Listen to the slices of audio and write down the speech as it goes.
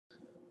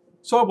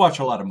So I watch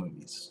a lot of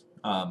movies.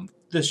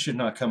 This should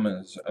not come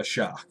as a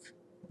shock,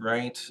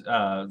 right?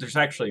 There's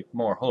actually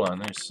more. Hold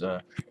on.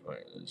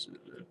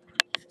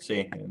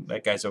 See,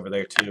 that guy's over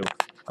there too.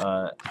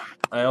 Uh,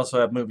 I also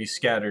have movie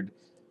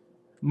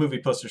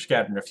posters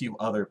scattered in a few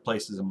other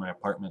places in my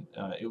apartment.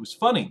 It was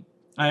funny.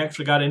 I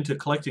actually got into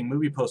collecting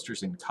movie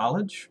posters in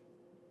college.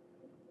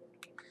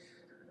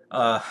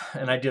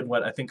 And I did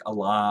what I think a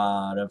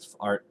lot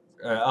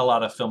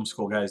of film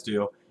school guys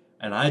do,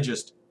 and I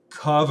just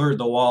covered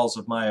the walls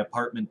of my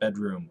apartment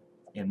bedroom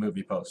in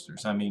movie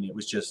posters. I mean, it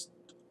was just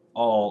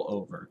all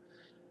over.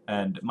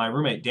 And my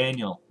roommate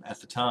Daniel at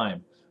the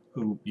time,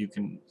 who you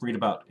can read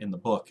about in the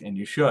book, and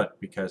you should,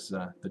 because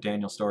the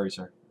Daniel stories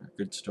are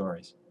good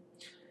stories.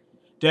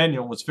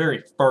 Daniel was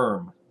very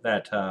firm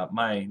that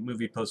my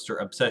movie poster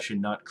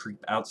obsession not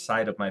creep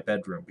outside of my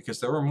bedroom,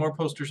 because there were more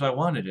posters I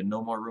wanted and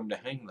no more room to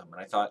hang them.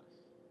 And I thought,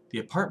 the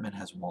apartment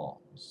has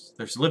walls.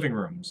 There's living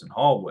rooms and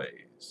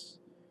hallways.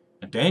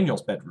 And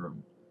Daniel's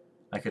bedroom,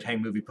 I could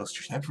hang movie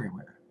posters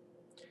everywhere.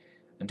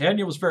 And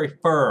Daniel was very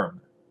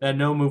firm that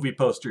no movie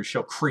posters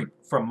shall creep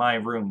from my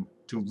room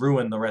to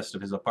ruin the rest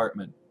of his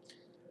apartment.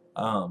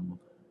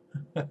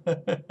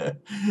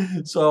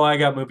 So I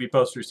got movie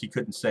posters he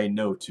couldn't say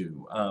no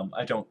to.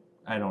 I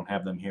don't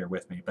have them here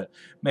with me, but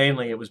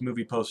mainly it was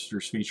movie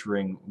posters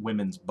featuring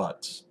women's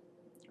butts.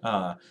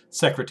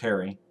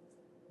 Secretary,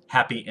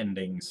 Happy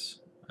Endings,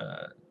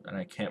 and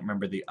I can't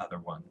remember the other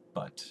one,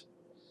 but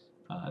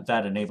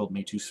that enabled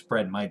me to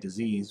spread my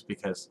disease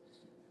because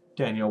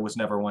Daniel was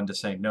never one to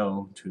say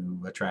no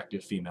to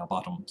attractive female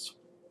bottoms.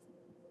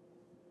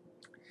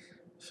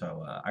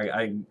 So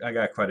I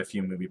got quite a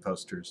few movie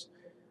posters.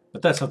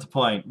 But that's not the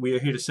point. We are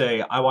here to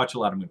say I watch a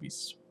lot of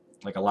movies.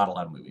 Like a lot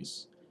of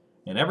movies.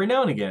 And every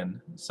now and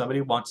again, somebody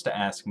wants to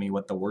ask me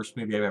what the worst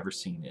movie I've ever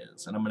seen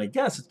is. And I'm going to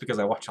guess it's because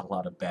I watch a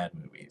lot of bad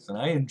movies. And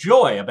I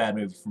enjoy a bad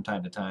movie from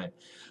time to time.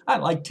 I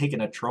like taking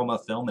a trauma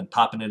film and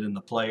popping it in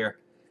the player.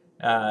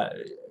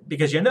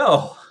 Because you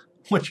know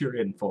what you're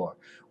in for.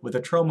 With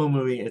a trauma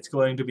movie, it's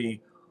going to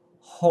be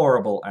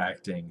horrible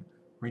acting,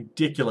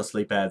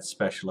 ridiculously bad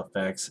special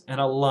effects, and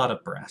a lot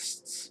of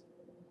breasts.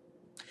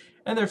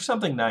 And there's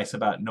something nice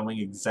about knowing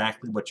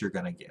exactly what you're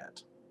going to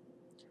get.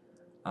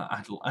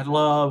 I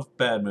love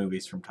bad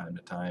movies from time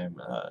to time.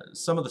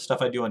 Some of the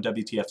stuff I do on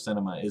WTF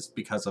Cinema is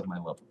because of my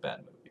love of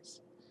bad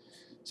movies.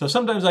 So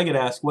sometimes I get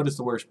asked, what is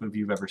the worst movie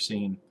you've ever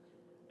seen?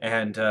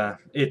 And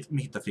it's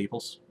Meet the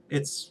Feebles.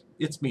 It's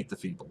Meet the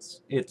Feebles.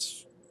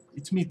 It's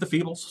Meet the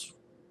Feebles.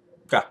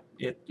 God,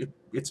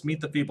 it's Meet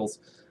the Feebles.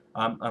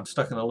 I'm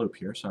stuck in a loop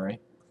here, sorry.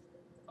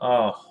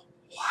 Oh,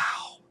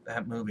 wow,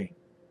 that movie.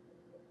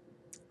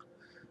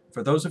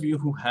 For those of you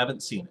who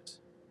haven't seen it,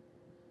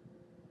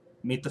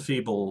 Meet the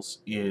Feebles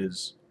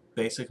is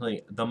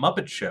basically The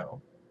Muppet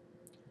Show,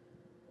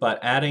 but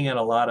adding in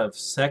a lot of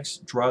sex,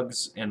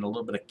 drugs, and a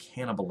little bit of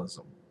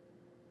cannibalism,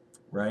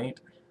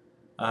 right?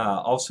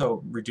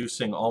 Also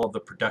reducing all of the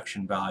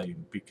production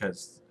value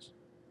because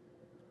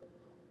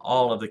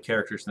all of the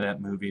characters in that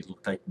movie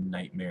look like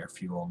nightmare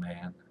fuel,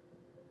 man.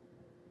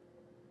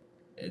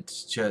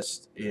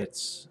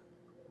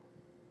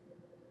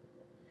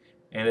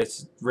 And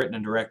it's written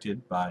and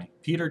directed by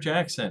Peter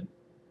Jackson.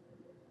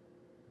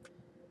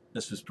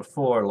 This was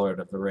before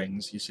Lord of the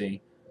Rings, you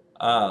see,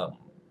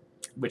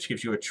 which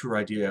gives you a true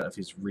idea of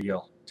his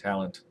real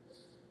talent.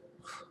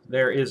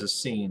 There is a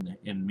scene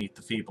in Meet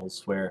the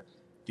Feebles where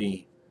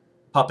the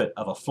puppet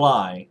of a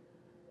fly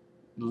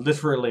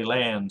literally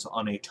lands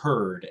on a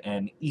turd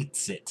and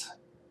eats it.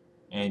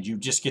 And you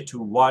just get to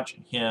watch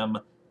him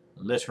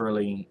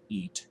literally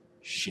eat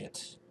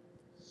shit.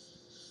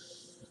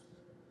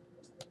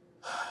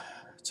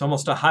 It's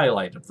almost a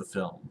highlight of the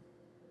film.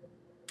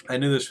 I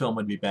knew this film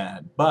would be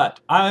bad, but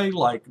I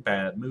like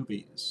bad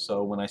movies.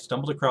 So when I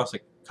stumbled across a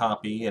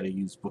copy at a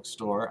used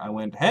bookstore, I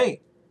went,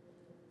 hey,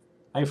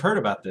 I've heard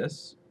about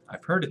this.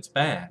 I've heard it's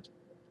bad.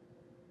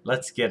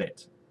 Let's get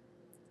it.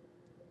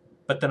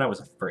 But then I was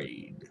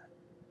afraid.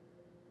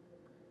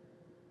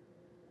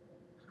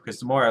 Because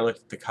the more I looked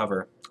at the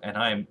cover,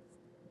 and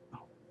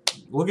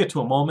we'll get to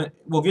in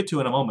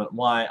a moment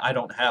why I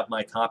don't have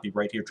my copy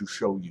right here to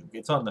show you.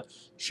 It's on the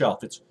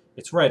shelf.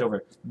 It's right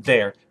over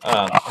there.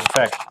 In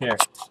fact, here,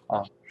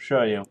 I'll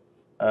show you.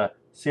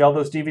 See all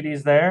those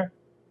DVDs there?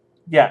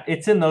 Yeah,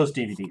 it's in those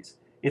DVDs.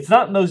 It's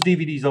not in those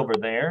DVDs over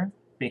there,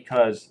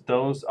 because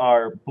those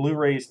are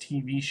Blu-rays,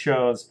 TV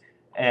shows,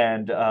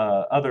 and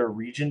other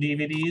region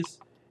DVDs.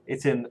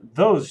 It's in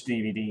those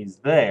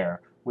DVDs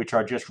there, which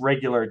are just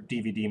regular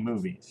DVD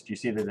movies. Do you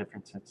see the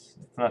difference? It's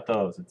not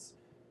those, it's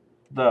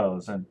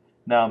those. And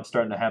now I'm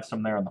starting to have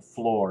some there on the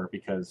floor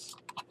because,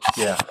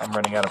 yeah, I'm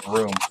running out of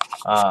room.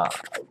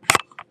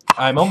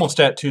 I'm almost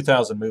at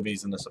 2,000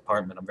 movies in this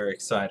apartment. I'm very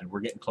excited.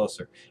 We're getting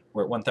closer.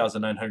 We're at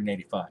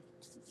 1,985.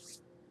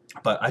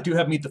 But I do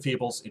have Meet the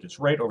Feebles. It is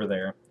right over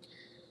there.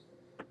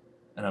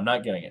 And I'm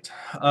not getting it.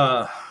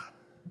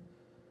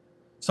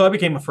 So I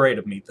became afraid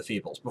of Meet the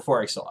Feebles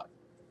before I saw it.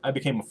 I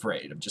became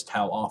afraid of just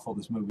how awful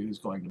this movie was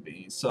going to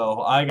be.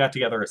 So I got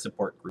together a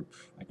support group.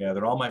 I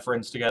gathered all my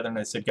friends together and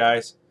I said,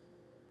 guys,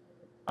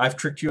 I've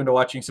tricked you into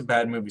watching some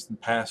bad movies in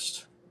the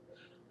past.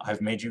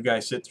 I've made you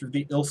guys sit through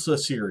the Ilsa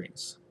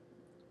series.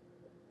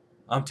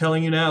 I'm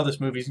telling you now, this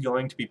movie's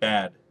going to be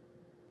bad.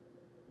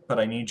 But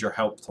I need your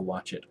help to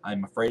watch it.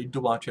 I'm afraid to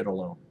watch it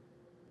alone.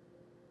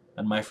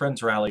 And my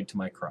friends rallied to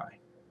my cry.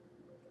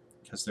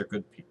 Because they're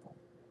good people.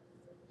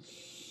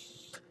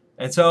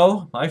 And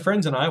so, my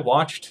friends and I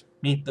watched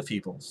Meet the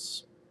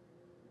Feebles.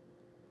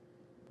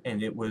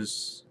 And it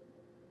was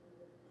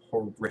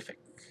horrific.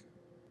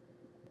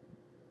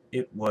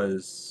 It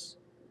was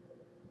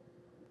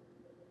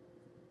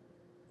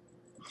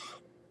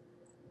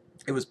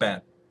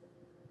bad.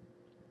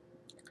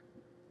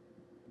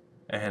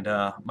 And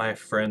my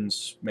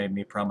friends made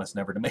me promise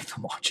never to make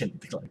them watch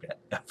anything like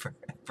that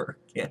ever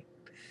again.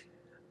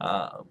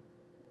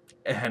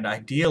 And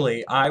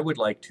ideally, I would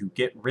like to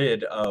get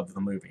rid of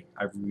the movie.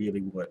 I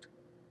really would.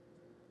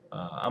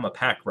 I'm a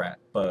pack rat,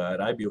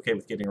 but I'd be okay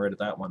with getting rid of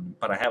that one.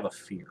 But I have a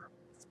fear.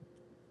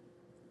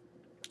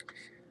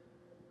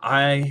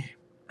 I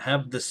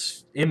have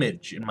this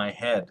image in my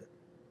head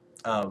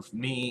of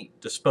me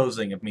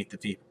disposing of Meet the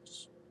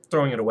Feebles,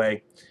 throwing it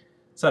away,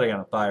 setting it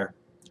on fire,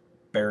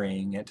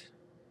 burying it,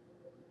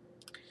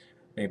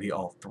 maybe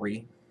all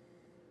three,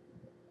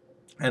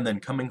 and then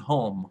coming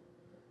home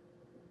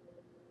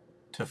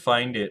to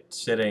find it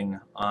sitting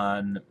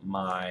on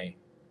my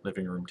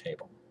living room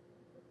table.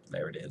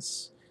 There it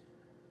is,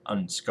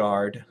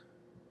 unscarred,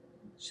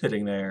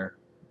 sitting there,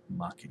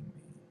 mocking me.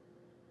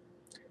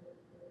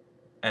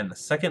 And the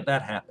second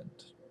that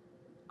happened,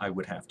 I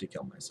would have to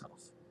kill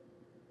myself.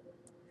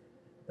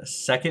 The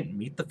second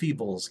Meet the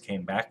Feebles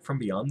came back from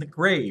beyond the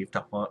grave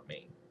to haunt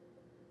me,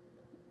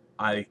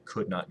 I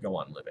could not go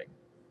on living.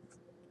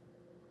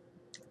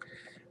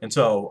 And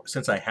so,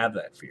 since I have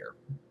that fear,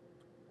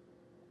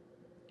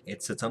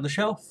 it sits on the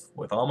shelf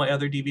with all my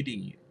other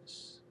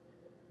DVDs.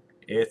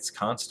 Its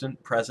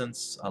constant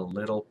presence, a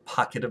little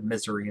pocket of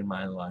misery in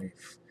my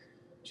life,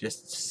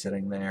 just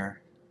sitting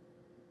there,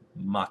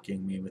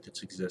 mocking me with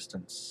its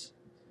existence.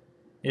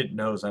 It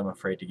knows I'm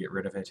afraid to get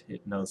rid of it.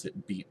 It knows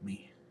it beat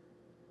me.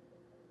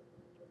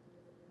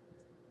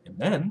 And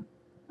then,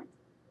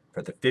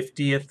 for the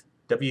 50th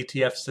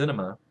WTF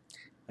Cinema,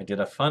 I did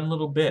a fun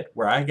little bit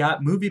where I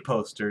got movie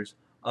posters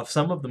of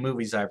some of the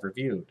movies I've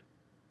reviewed,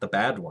 the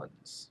bad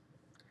ones.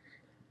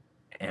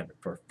 And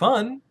for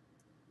fun,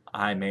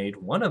 I made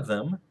one of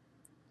them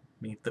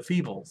Meet the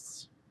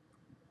Feebles.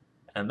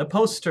 And the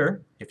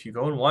poster, if you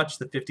go and watch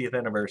the 50th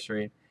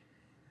anniversary,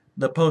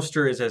 the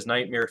poster is as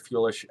nightmare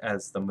fuelish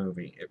as the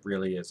movie. It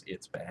really is.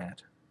 It's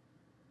bad.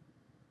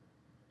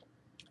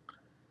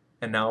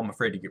 And now I'm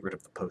afraid to get rid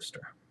of the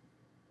poster.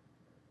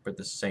 For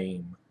the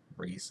same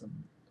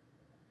reason.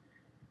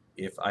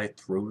 If I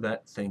throw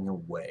that thing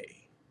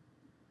away,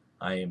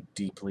 I am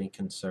deeply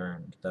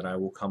concerned that I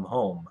will come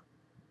home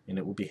and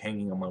it will be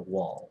hanging on my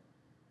wall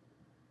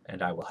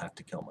and I will have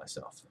to kill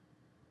myself.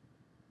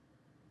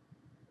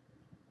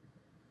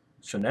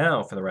 So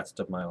now, for the rest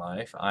of my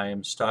life, I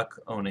am stuck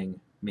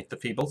owning Meet the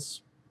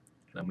Feebles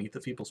and a Meet the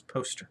Feebles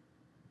poster.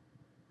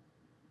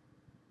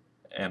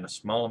 And a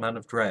small amount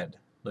of dread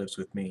lives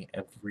with me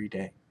every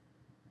day.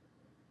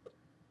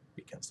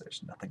 Because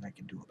there's nothing I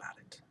can do about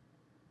it.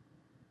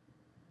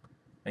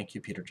 Thank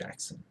you, Peter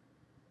Jackson,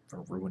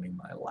 for ruining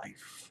my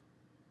life.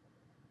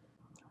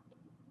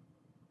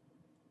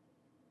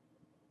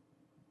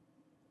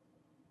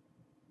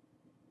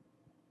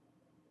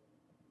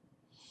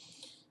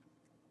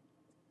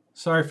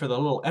 Sorry for the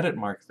little edit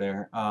mark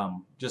there.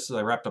 Just as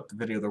I wrapped up the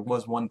video, there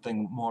was one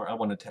thing more I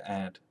wanted to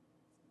add.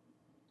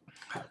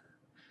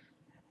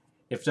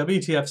 If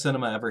WTF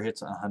Cinema ever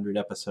hits 100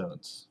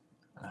 episodes,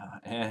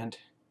 and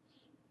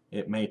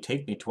it may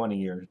take me 20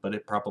 years, but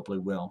it probably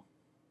will.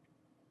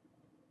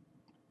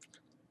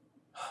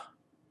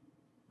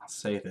 I'll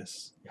say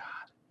this. God,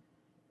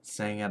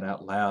 saying it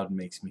out loud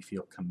makes me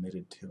feel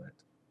committed to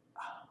it.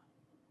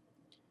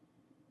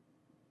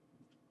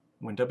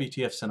 When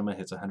WTF Cinema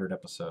hits 100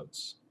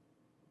 episodes,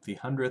 the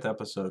 100th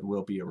episode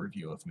will be a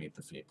review of Meet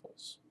the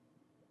Feebles.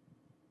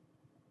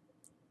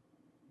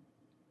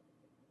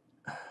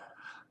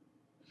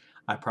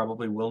 I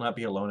probably will not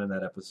be alone in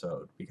that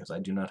episode because I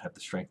do not have the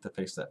strength to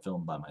face that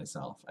film by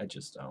myself. I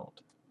just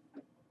don't.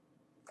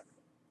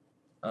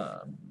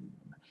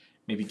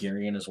 Maybe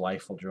Gary and his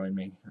wife will join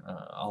me,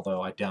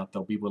 although I doubt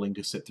they'll be willing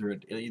to sit through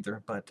it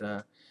either. But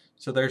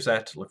so there's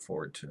that to look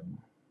forward to.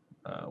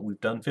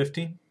 We've done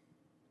 50.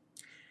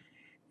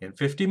 In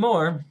 50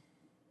 more,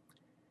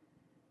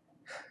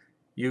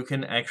 you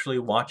can actually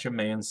watch a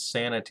man's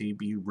sanity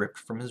be ripped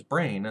from his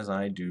brain as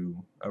I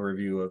do a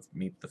review of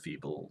Meet the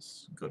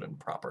Feebles, good and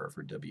proper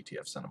for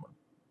WTF Cinema.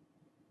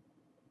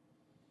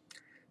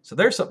 So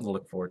there's something to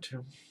look forward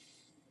to.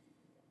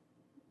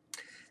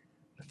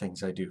 The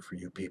things I do for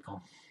you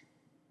people.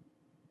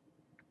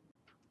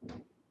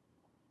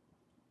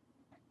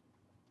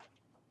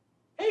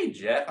 Hey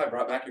Jeff, I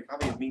brought back your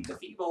copy of Meet the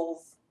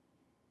Feebles.